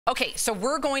Okay, so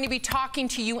we're going to be talking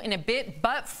to you in a bit,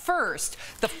 but first,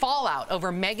 the fallout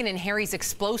over Meghan and Harry's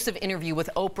explosive interview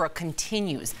with Oprah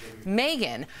continues.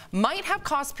 Meghan might have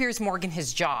cost Piers Morgan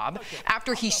his job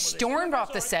after he stormed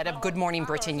off the set of Good Morning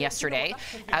Britain yesterday.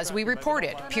 As we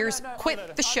reported, Piers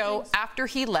quit the show after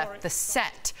he left the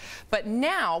set. But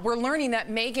now we're learning that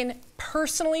Meghan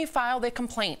personally filed a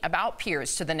complaint about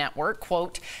Piers to the network,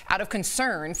 quote, out of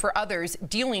concern for others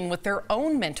dealing with their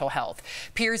own mental health.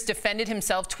 Piers defended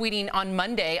himself, tweeting on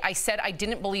Monday, "I said I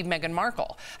didn't believe Meghan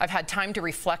Markle. I've had time to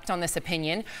reflect on this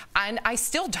opinion, and I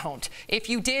still don't. If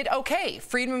you did, okay.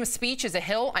 Freedom of speech is a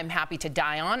hill I'm happy to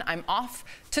die on. I'm off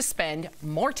to spend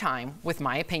more time with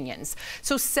my opinions."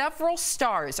 So several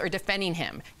stars are defending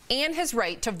him and his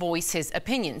right to voice his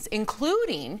opinions,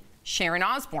 including Sharon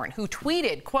Osbourne, who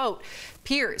tweeted, quote,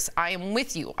 "Piers, I am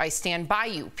with you. I stand by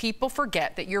you. People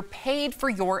forget that you're paid for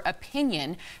your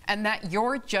opinion and that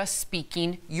you're just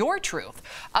speaking your truth."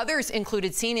 Others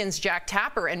included CNN's Jack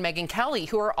Tapper and Megyn Kelly,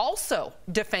 who are also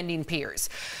defending Piers.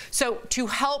 So to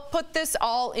help put this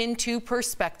all into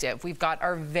perspective, we've got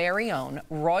our very own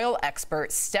royal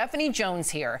expert, Stephanie Jones,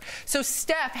 here. So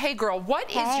Steph, hey girl, what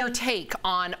is your take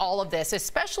on all of this,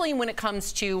 especially when it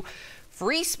comes to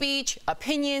free speech,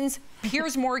 opinions,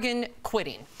 Piers Morgan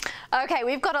quitting? Okay,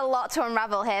 we've got a lot to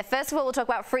unravel here. First of all, we'll talk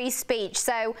about free speech.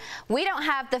 So we don't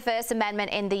have the First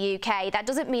Amendment in the UK. That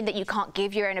doesn't mean that you can't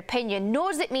give your own opinion,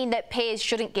 nor does it mean that Piers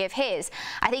shouldn't give his.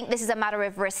 I think this is a matter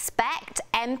of respect,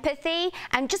 empathy,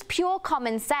 and just pure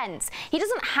common sense. He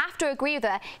doesn't have to agree with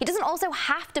her. He doesn't also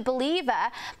have to believe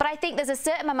her. But I think there's a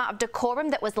certain amount of decorum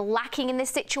that was lacking in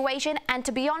this situation. And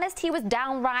to be honest, he was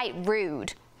downright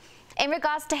rude. In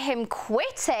regards to him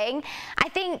quitting, I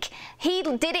think he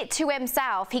did it to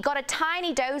himself. He got a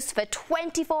tiny dose for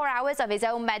 24 hours of his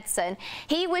own medicine.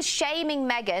 He was shaming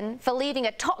Meghan for leaving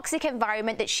a toxic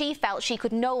environment that she felt she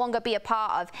could no longer be a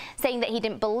part of, saying that he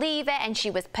didn't believe it and she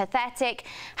was pathetic.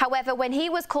 However, when he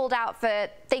was called out for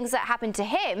things that happened to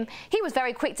him, he was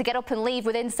very quick to get up and leave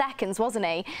within seconds, wasn't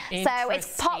he? So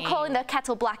it's pot calling the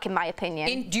kettle black, in my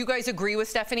opinion. Do you guys agree with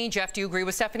Stephanie? Jeff, do you agree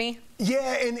with Stephanie?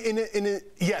 Yeah,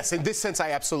 yes, in this sense,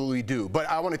 I absolutely do. But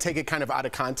I want to take it kind of out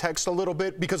of context a little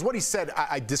bit, because what he said,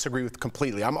 I disagree with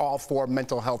completely. I'm all for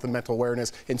mental health and mental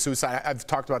awareness in suicide. I've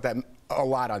talked about that a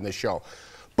lot on this show.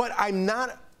 But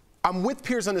I'm with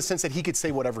Piers in the sense that he could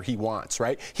say whatever he wants,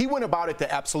 right? He went about it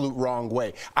the absolute wrong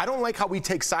way. I don't like how we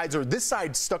take sides, or this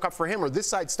side stuck up for him, or this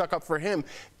side stuck up for him.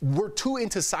 We're too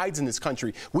into sides in this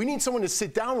country. We need someone to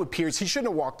sit down with Piers. He shouldn't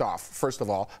have walked off, first of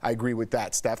all. I agree with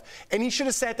that, Steph. And he should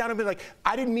have sat down and been like,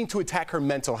 I didn't mean to attack her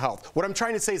mental health. What I'm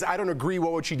trying to say is I don't agree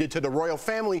with what she did to the royal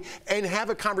family, and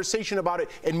have a conversation about it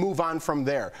and move on from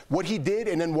there. What he did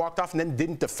and then walked off and then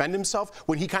didn't defend himself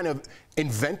when he kind of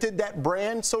invented that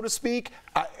brand, so to speak,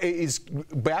 is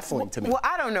baffling to me. Well,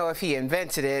 I don't know if he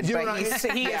invented it, but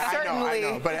he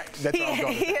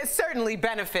has certainly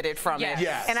benefited from it.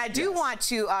 Yes, and I do want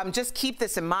to just keep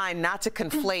this in mind, not to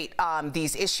conflate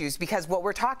these issues, because what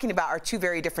we're talking about are two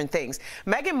very different things.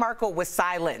 Meghan Markle was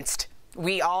silenced.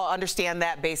 We all understand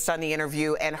that based on the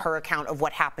interview and her account of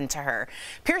what happened to her.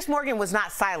 Piers Morgan was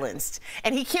not silenced,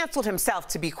 and he canceled himself,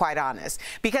 to be quite honest,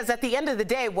 because at the end of the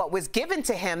day, what was given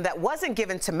to him that wasn't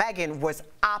given to Meghan was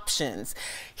options.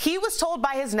 He was told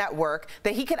by his network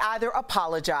that he could either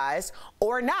apologize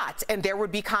or not, and there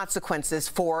would be consequences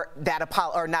for that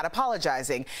not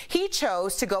apologizing. He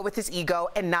chose to go with his ego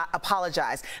and not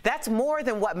apologize. That's more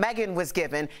than what Meghan was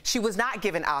given. She was not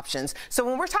given options. So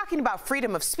when we're talking about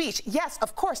freedom of speech, yes,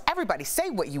 of course, everybody say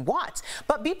what you want,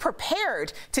 but be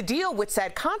prepared to deal with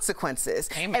said consequences.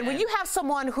 Amen. And when you have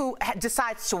someone who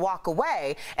decides to walk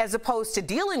away as opposed to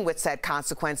dealing with said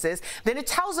consequences, then it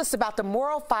tells us about the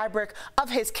moral fabric of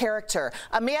his character.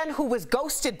 A man who was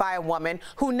ghosted by a woman,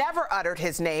 who never uttered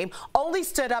his name, only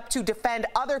stood up to defend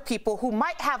other people who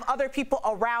might have other people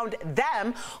around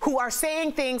them who are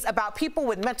saying things about people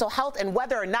with mental health and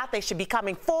whether or not they should be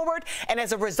coming forward. And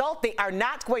as a result, they are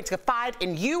not going to confide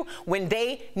in you when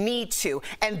they need to.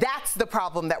 And that's the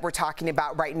problem that we're talking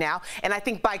about right now. And I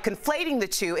think by conflating the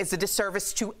two is a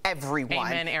disservice to everyone.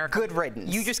 Amen, Erica. Good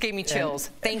riddance. You just gave me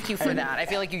chills. Thank you for that. I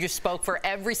feel like you just spoke for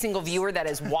every single viewer that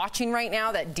is watching right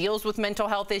now that deals with mental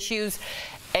health issues.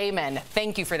 Amen.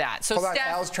 Thank you for that. So, hold Steph,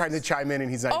 on, Al's trying to chime in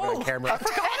and he's not even on camera. I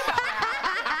forgot about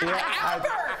that.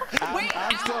 Albert! Wait,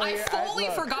 Al, I fully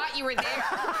forgot you were there.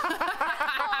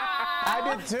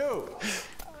 I did too.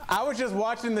 I was just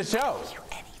watching the show.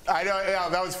 I know, yeah,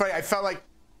 that was funny. I felt like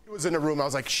was in the room. I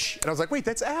was like, shh. And I was like, wait,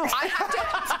 that's Al. Al,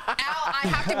 I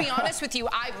have to be honest with you.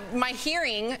 My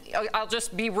hearing, I'll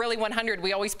just be really 100.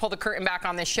 We always pull the curtain back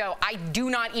on this show. I do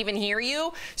not even hear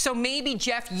you. So maybe,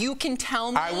 Jeff, you can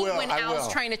tell me when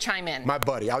Al's trying to chime in. My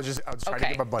buddy. I was trying to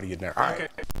get my buddy in there. All right.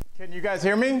 Can you guys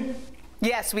hear me?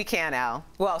 Yes, we can, Al.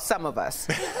 Well, some of us.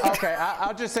 Okay,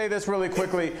 I'll just say this really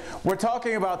quickly. We're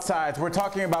talking about sides. We're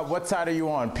talking about what side are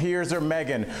you on, Piers or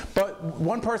Meghan. But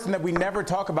one person that we never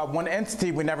talk about, one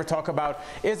entity we never talk about,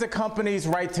 is a company's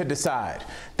right to decide.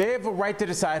 They have a right to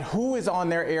decide who is on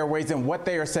their airways and what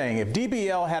they are saying. If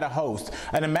DBL had a host,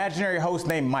 an imaginary host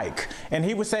named Mike, and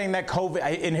he was saying that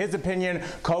COVID, in his opinion,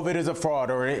 COVID is a fraud,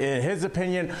 or in his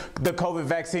opinion, the COVID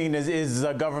vaccine is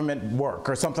a government work,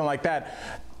 or something like that,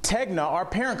 Tegna, our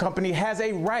parent company, has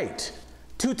a right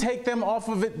to take them off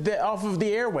of their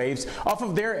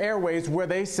airwaves where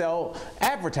they sell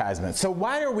advertisements. So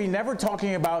why are we never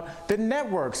talking about the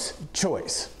network's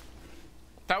choice?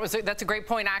 That's a great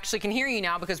point. I actually can hear you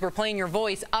now because we're playing your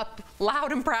voice up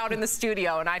loud and proud in the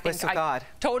studio, and I think I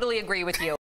totally agree with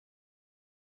you.